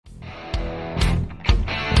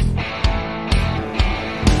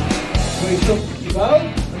Wel,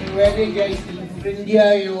 wedi gael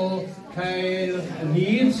ffrindiau o cael y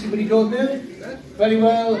nyr, sy'n wedi dod nhw. Very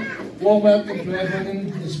well, warm welcome to everyone,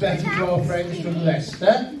 especially to our friends from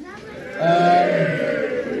Leicester.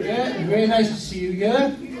 Yeah, very nice to see you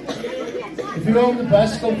here. If you're on the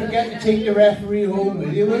bus, don't forget to take the referee home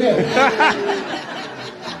with you, will you?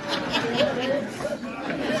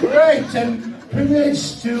 Right, I'm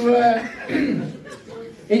privileged to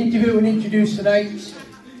interview and introduce tonight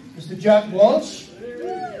Mr. Jack Walsh.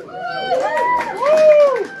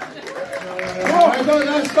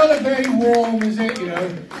 That's not a very warm, is it? You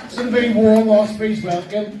know, it's not a very warm Ospreys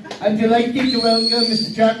welcome. I'm delighted to welcome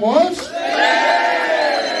Mr. Jack Walsh.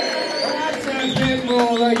 That's a bit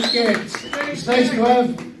more like it. It's nice to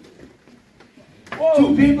have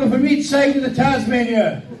two people from each side of the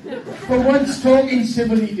Tasmania for once talking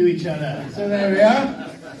civilly to each other. So there we are.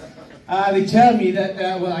 They tell me that,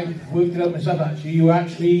 well, I worked it out myself actually, you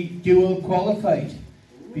actually dual qualified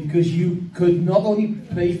because you could not only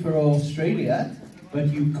play for Australia, but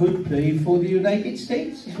you could play for the United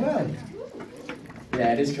States as well.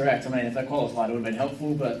 Yeah, it is correct. I mean, if I qualified, it would have been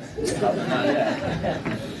helpful, but other than that,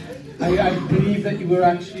 yeah. I believe that you were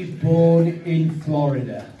actually born in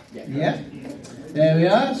Florida. Yeah? There we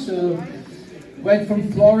are. So, went from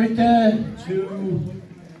Florida to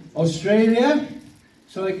Australia.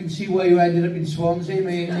 So I can see why you ended up in Swansea,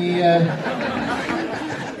 mainly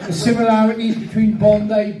the similarities between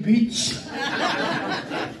Bondi Beach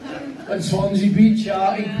and Swansea Beach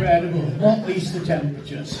are incredible, not least the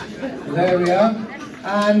temperatures. There we are.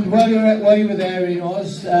 And while you were there in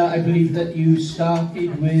Oz, I believe that you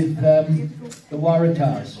started with the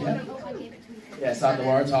Waratahs, yeah? Yeah, started the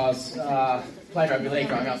Waratahs. Played rugby league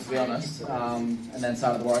growing up, to be honest, and then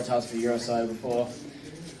started the Waratahs for a year or so before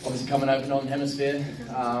obviously coming over Northern Hemisphere.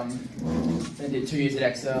 Then did 2 years at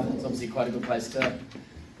Exeter. It's obviously quite a good place to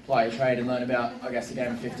apply your trade and learn about, I guess, the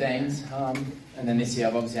game of 15s. And then this year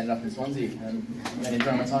I've obviously ended up in Swansea and been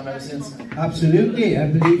enjoying my time ever since. Absolutely. I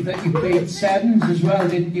believe that you played sevens as well,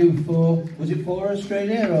 didn't you, was it for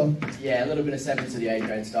Australia or? Yeah, a little bit of sevens to the A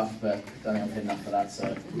grade stuff, but don't think I'm fit enough for that,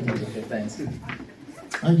 so in terms of 15s.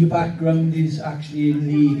 And your background is actually in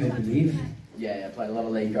league, I believe. Yeah, I played a lot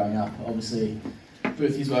of league growing up. Obviously,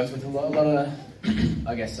 Boothie's worked with a lot of,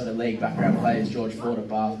 I guess, sort of league background players, George Ford at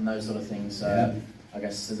Bath and those sort of things, so yeah. I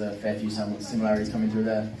guess there's a fair few similarities coming through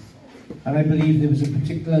there. And I believe there was a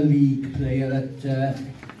particular league player that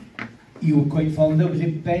you were quite fond of. Was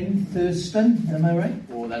it Ben Thurston? Am I right?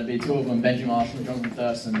 Or that'd be two of them, Benji Marshall and Jonathan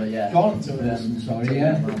Thurston, but yeah. Jonathan Thurston, sorry,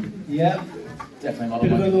 yeah. Yeah. Definitely a lot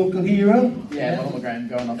of a local hero. Yeah, a lot of my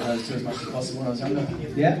going up those two as much as possible when I was younger.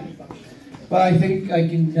 Yeah. But I think I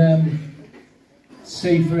can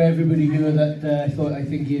say for everybody here that I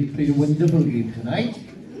think he played a wonderful game tonight.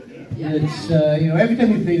 Yeah. It's you know, every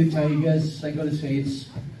time we play the Tigers, I got to say it's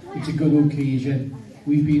a good occasion.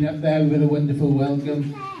 We've been up there with a wonderful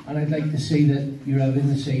welcome, and I'd like to say that you're having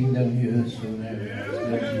the same down here. So there we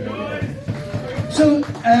are. So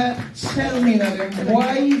tell me now, then,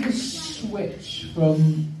 why the switch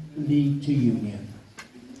from league to union?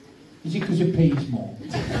 Is it because it pays more?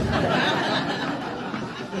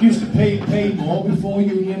 Used to pay more before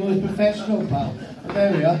union was professional, pal. But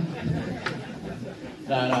there we are.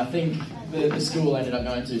 No, I think the school I ended up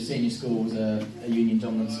going to, senior school, was a union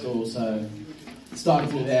dominant school, so started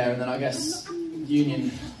through there, and then I guess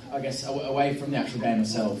union, away from the actual game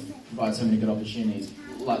itself, provides so many good opportunities,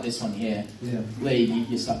 like this one here. Yeah. League,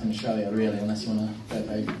 you're stuck in Australia really, unless you want to go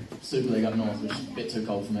play Super League up north, which is a bit too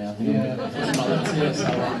cold for me, I think. Yeah. I'm not living here,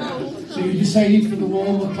 so you decided for the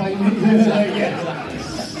warmer climate?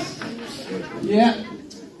 Yeah.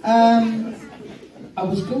 I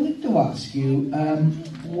was going to ask you,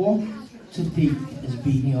 what to date has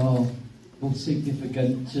been your most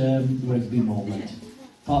significant rugby moment?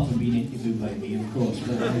 Apart from being interviewed by me, of course,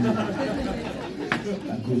 but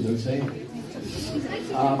that goes without saying.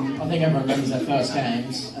 I think everyone remembers their first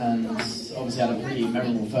games, and obviously had a pretty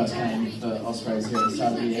memorable first game for Ospreys here at the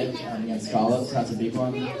start of the year against Scarlet, so that's a big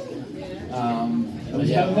one. That was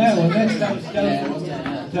down there, wasn't it? That was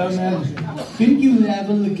down there. Didn't you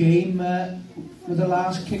level the game with the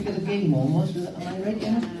last kick of the game almost? Am I right?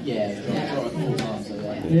 Yeah, draw at full time, so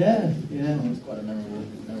yeah. It was quite a memorable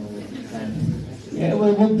game. Yeah, well,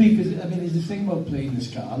 it won't be, because I mean, there's the thing about playing the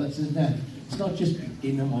Scarlets, isn't there? It's not just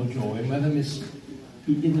beating them or drawing with them, it's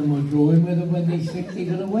beating them or drawing with them when they think they're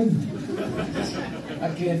going to win.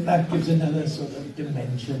 That gives another sort of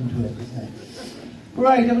dimension to it, isn't it?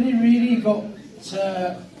 Right, have we really got...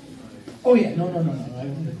 oh yeah, no.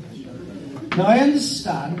 Now I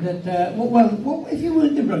understand that, well, if you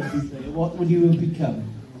weren't a rugby player, what would you have become?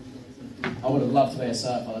 I would have loved to be a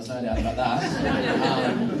surfer, there's no doubt about that.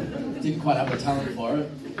 Didn't quite have the talent for it.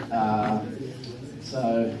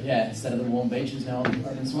 So, yeah, instead of the warm beaches, now I'm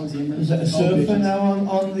in Swansea. Is that a surfer now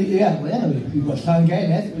on the... Yeah, well, you've got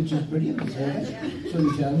Llangenneth, which is brilliant. So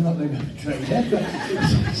I'm not going to trade it,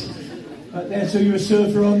 but so you're a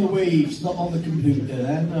surfer on the waves, not on the computer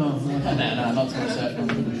then? No, not so much surfing on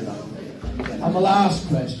the computer. And my last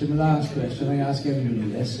question, I ask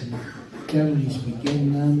everybody this, and generally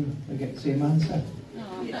speaking, I get the same answer.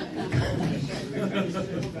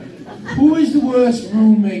 Who is the worst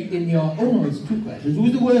roommate in the... Oh no, it's two questions. Who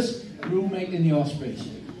is the worst roommate in the Ospreys?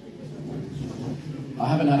 I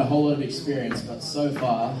haven't had a whole lot of experience, but so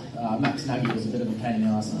far, Max Nagy was a bit of a pain in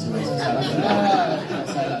the arse in 2 weeks. I'd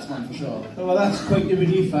say that's one for sure. Well, that's quite the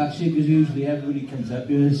relief actually, because usually everybody comes up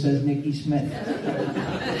here and says Nicky Smith.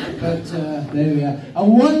 But there we are.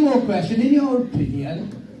 And one more question. In your opinion,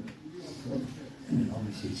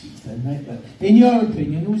 obviously it's Ethan, right? But in your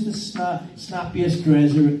opinion, who's the snappiest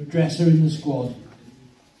dresser in the squad?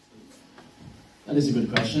 That is a good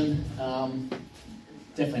question.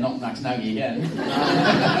 Definitely not Max Nagy again.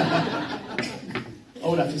 I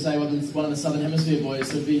would have to say one of the Southern Hemisphere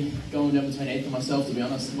boys would be going down between Ethan and myself, to be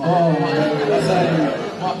honest.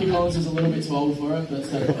 Marky Collins is a little bit too old for it, but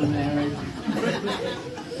in there.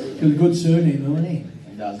 Got a good surname, though, isn't he?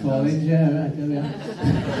 He does. Collins, yeah, right, there we are.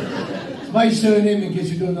 It's my surname, in case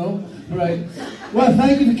you don't know. Right. Well,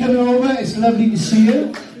 thank you for coming over. It's lovely to see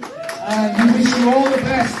you. And we wish you all the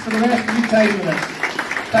best for the rest of your time with us.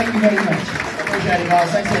 Thank you very much. Appreciate it, guys.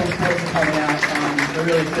 Thanks to all the supporters for coming out. We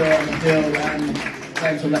really feel on the field, and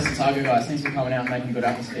thanks to Leicester Tiger guys. Thanks for coming out and making a good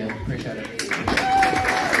atmosphere. Appreciate it.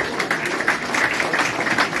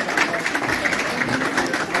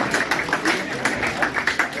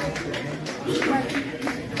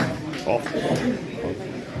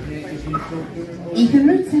 Ethan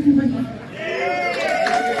Roots, everybody.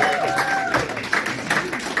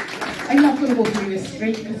 I'm not going to go through this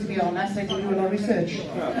straight because, to be honest, I didn't do a lot of research.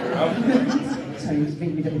 Sorry, it was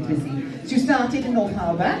making me a bit busy. So you started in North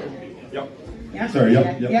Harbour? Yep. Yeah? Sorry,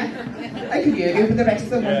 yep. Yeah? I could hear you, but the rest of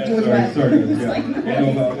them won't do as well. Sorry,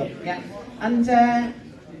 yeah. And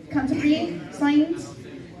Canterbury signed,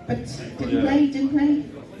 but didn't play?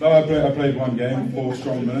 No, I played one game, 4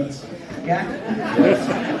 strong minutes. Yeah.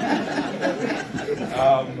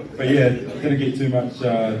 But yeah, didn't get too much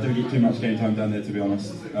game time down there, to be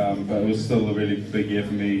honest. But it was still a really big year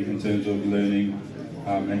for me in terms of learning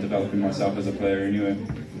and developing myself as a player. Anyway.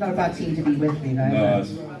 Not a bad team to be with me, though. No,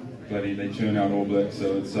 it's bloody. They churn out All Blacks,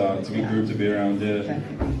 so it's a good group to be around. Yeah.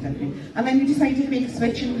 Definitely. And then you decided to make a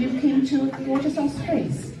switch, and you came to the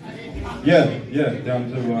Ospreys. Yeah, down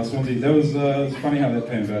to Swansea. That was it's funny how that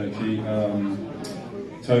came about actually.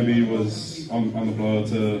 Toby was on the blower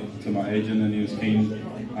to my agent, and he was keen.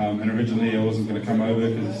 And originally I wasn't going to come over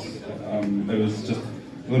because it was just a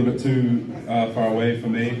little bit too far away for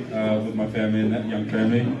me with my family and that young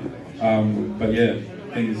family. But yeah,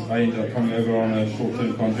 I ended up coming over on a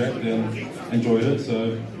short-term contract and enjoyed it,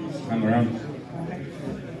 so hung around.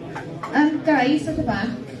 And guys at the back,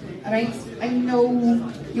 alright, I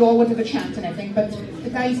know you all would have a chat and everything, but the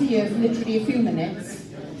guys are here for literally a few minutes.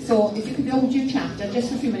 So if you could hold your chapter just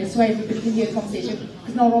for a few minutes so everybody can hear the conversation,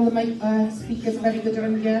 because not all the speakers are very good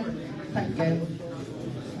around here. Thank you.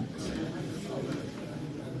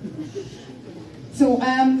 So,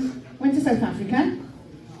 went to South Africa.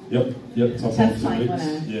 Yep, top Tough time,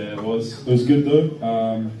 wasn't it? Yeah, it was good though.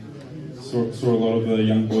 Saw a lot of the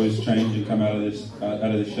young boys change and come out of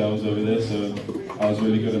the shells over there, so I was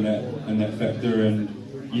really good in that factor. And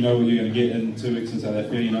you know what you're going to get in 2 weeks in South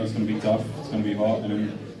Africa. You know it's going to be tough, it's going to be hot,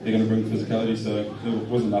 and they're going to bring physicality. So it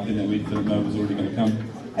wasn't nothing that we didn't know was already going to come.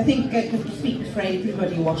 I think I could speak for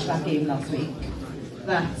everybody who watched that game last week.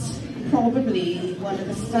 That's probably one of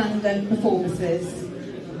the standout performances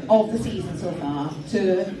of the season so far.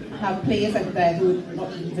 To have players out there who are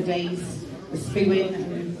not eating for days, were spewing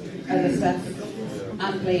and other stuff,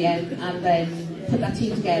 and playing, and then put that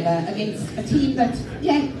team together against a team that,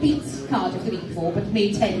 beat Cardiff the week before, but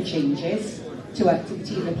made 10 changes to the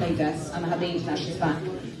team that played us, and had the internationals back,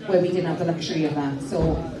 where we didn't have the luxury of that.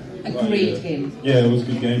 So, a great game. Yeah, it was a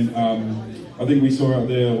good game. I think we saw out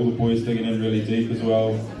there all the boys digging in really deep as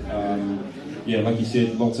well. Like you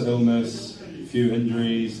said, lots of illness, a few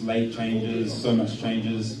injuries, late changes, so much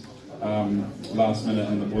changes last minute,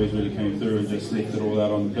 and the boys really came through and just left it all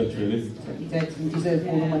out on the pitch, really. He did. He deserved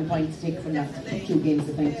more than 1 point to take from that 2 games,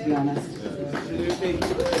 I think, to be honest. So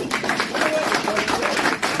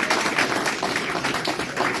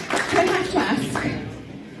I have to ask,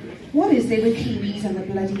 what is there with Kiwis and the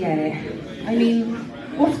bloody air? I mean,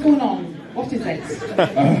 what's going on What is it?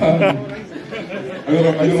 I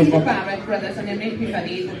got See the Barrett brothers, and it makes me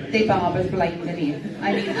funny. They barbers blind in here.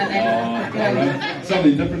 I mean, and then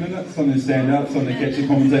something different in it, something stand out, something catch the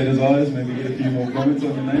commentator's eyes, maybe get a few more comments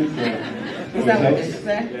on the name. So is that what it is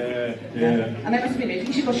there? Yeah. And I must admit,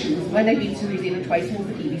 you should got shoes. When I've been to New Zealand twice, most of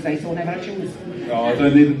the Kiwis I saw never had shoes. Oh, I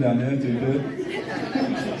don't need them down there, too good.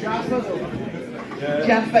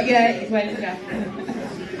 But yeah, it's well Jaff.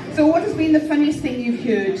 So what has been the funniest thing you've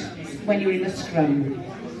heard when you were in the scrum?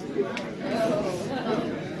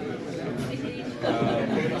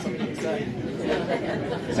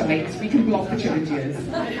 So mate, we can block the children's ears.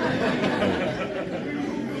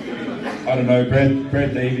 I don't know,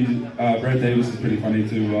 Brad Davis is pretty funny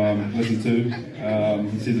to listen to.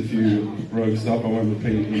 He says a few rogue stuff, I won't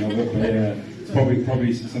repeat any of it, but yeah, it's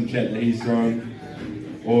probably some chat that he's thrown.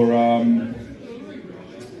 Or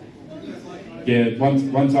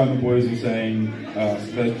one time the boys were saying,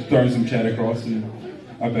 they're throwing some chat across and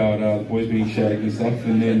about the boys being shagged and stuff,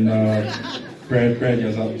 and then Brad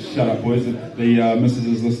yells up, "Shut up, boys! The missus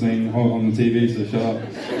is listening on the TV, so shut up."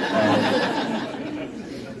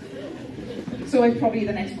 So probably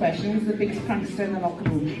the next question was the biggest prankster in the locker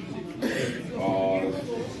room. Oh,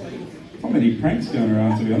 not many pranks going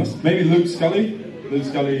around, to be honest. Maybe Luke Scully. Luke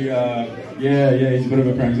Scully, yeah, he's a bit of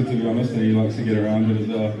a prankster, to be honest, and he likes to get around with it as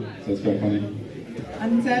well, so it's quite funny.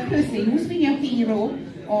 And personally, who's been your hero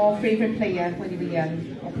or favourite player when you were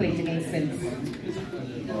young, or played against since?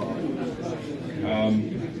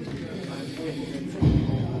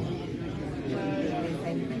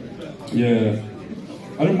 Yeah,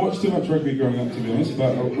 I didn't watch too much rugby growing up, to be honest,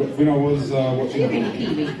 but when I was watching... You're really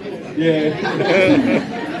Kiwi. Yeah,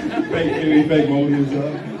 fake Kiwi, fake Māori as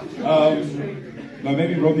well. No,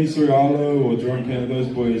 maybe Rodney Surialo or Jordan Kerr, those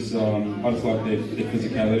boys, I just like their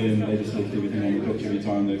physicality, and they just left everything on the pitch every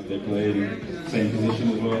time they played, and same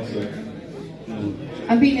position as well, so... Yeah.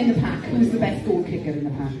 And being in the pack, who's the best goal kicker in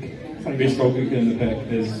the pack? Sorry, best goal kicker in the pack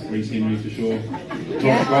is Reece Henry for sure.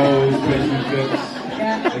 Yeah. Goals, placement kicks.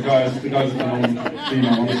 Yeah. The guys have been on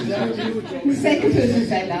honestly, seriously. The second person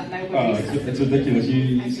said that now. Oh, it's ridiculous.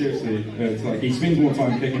 You seriously, it's like he spends more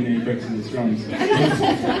time kicking than he practices the scrums.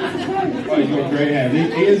 Oh, he's got a great hand.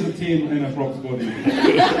 He is a 10 in a props body.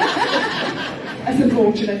 That's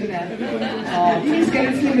unfortunate, isn't it? Oh, he's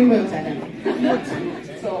getting slimming words at him.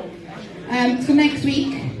 So next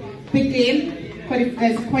week, big game.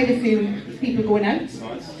 There's quite a few people going out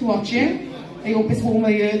to watch you. I hope it's warmer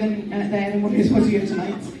here than what it was here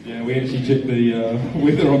tonight. Yeah, we actually checked the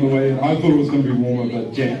weather on the way in. I thought it was going to be warmer,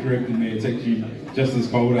 but Jack corrected me. It's actually just as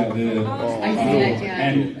cold out there. I see that, yeah.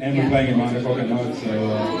 And we're playing at 9 o'clock at night, so...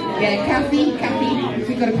 yeah, Kathy,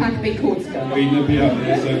 we've got to pack big coats still. We nippy out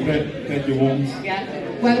there, so pack your warms. Yeah,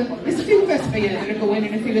 well, there's a few of us for you that are going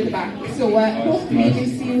and a few at the back, so hopefully we can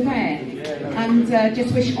see you there. And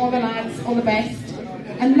just wish all the lads all the best.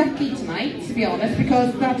 Unlucky tonight, to be honest,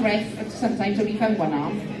 because that ref sometimes only found one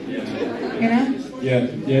arm. You know? Yeah,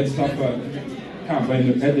 it's tough, but can't blame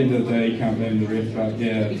them. At the end of the day, you can't blame the ref, but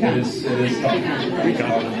yeah, it is tough.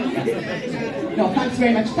 No, thanks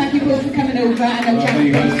very much. Thank you both for coming over, and I'll thank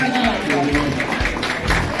you guys.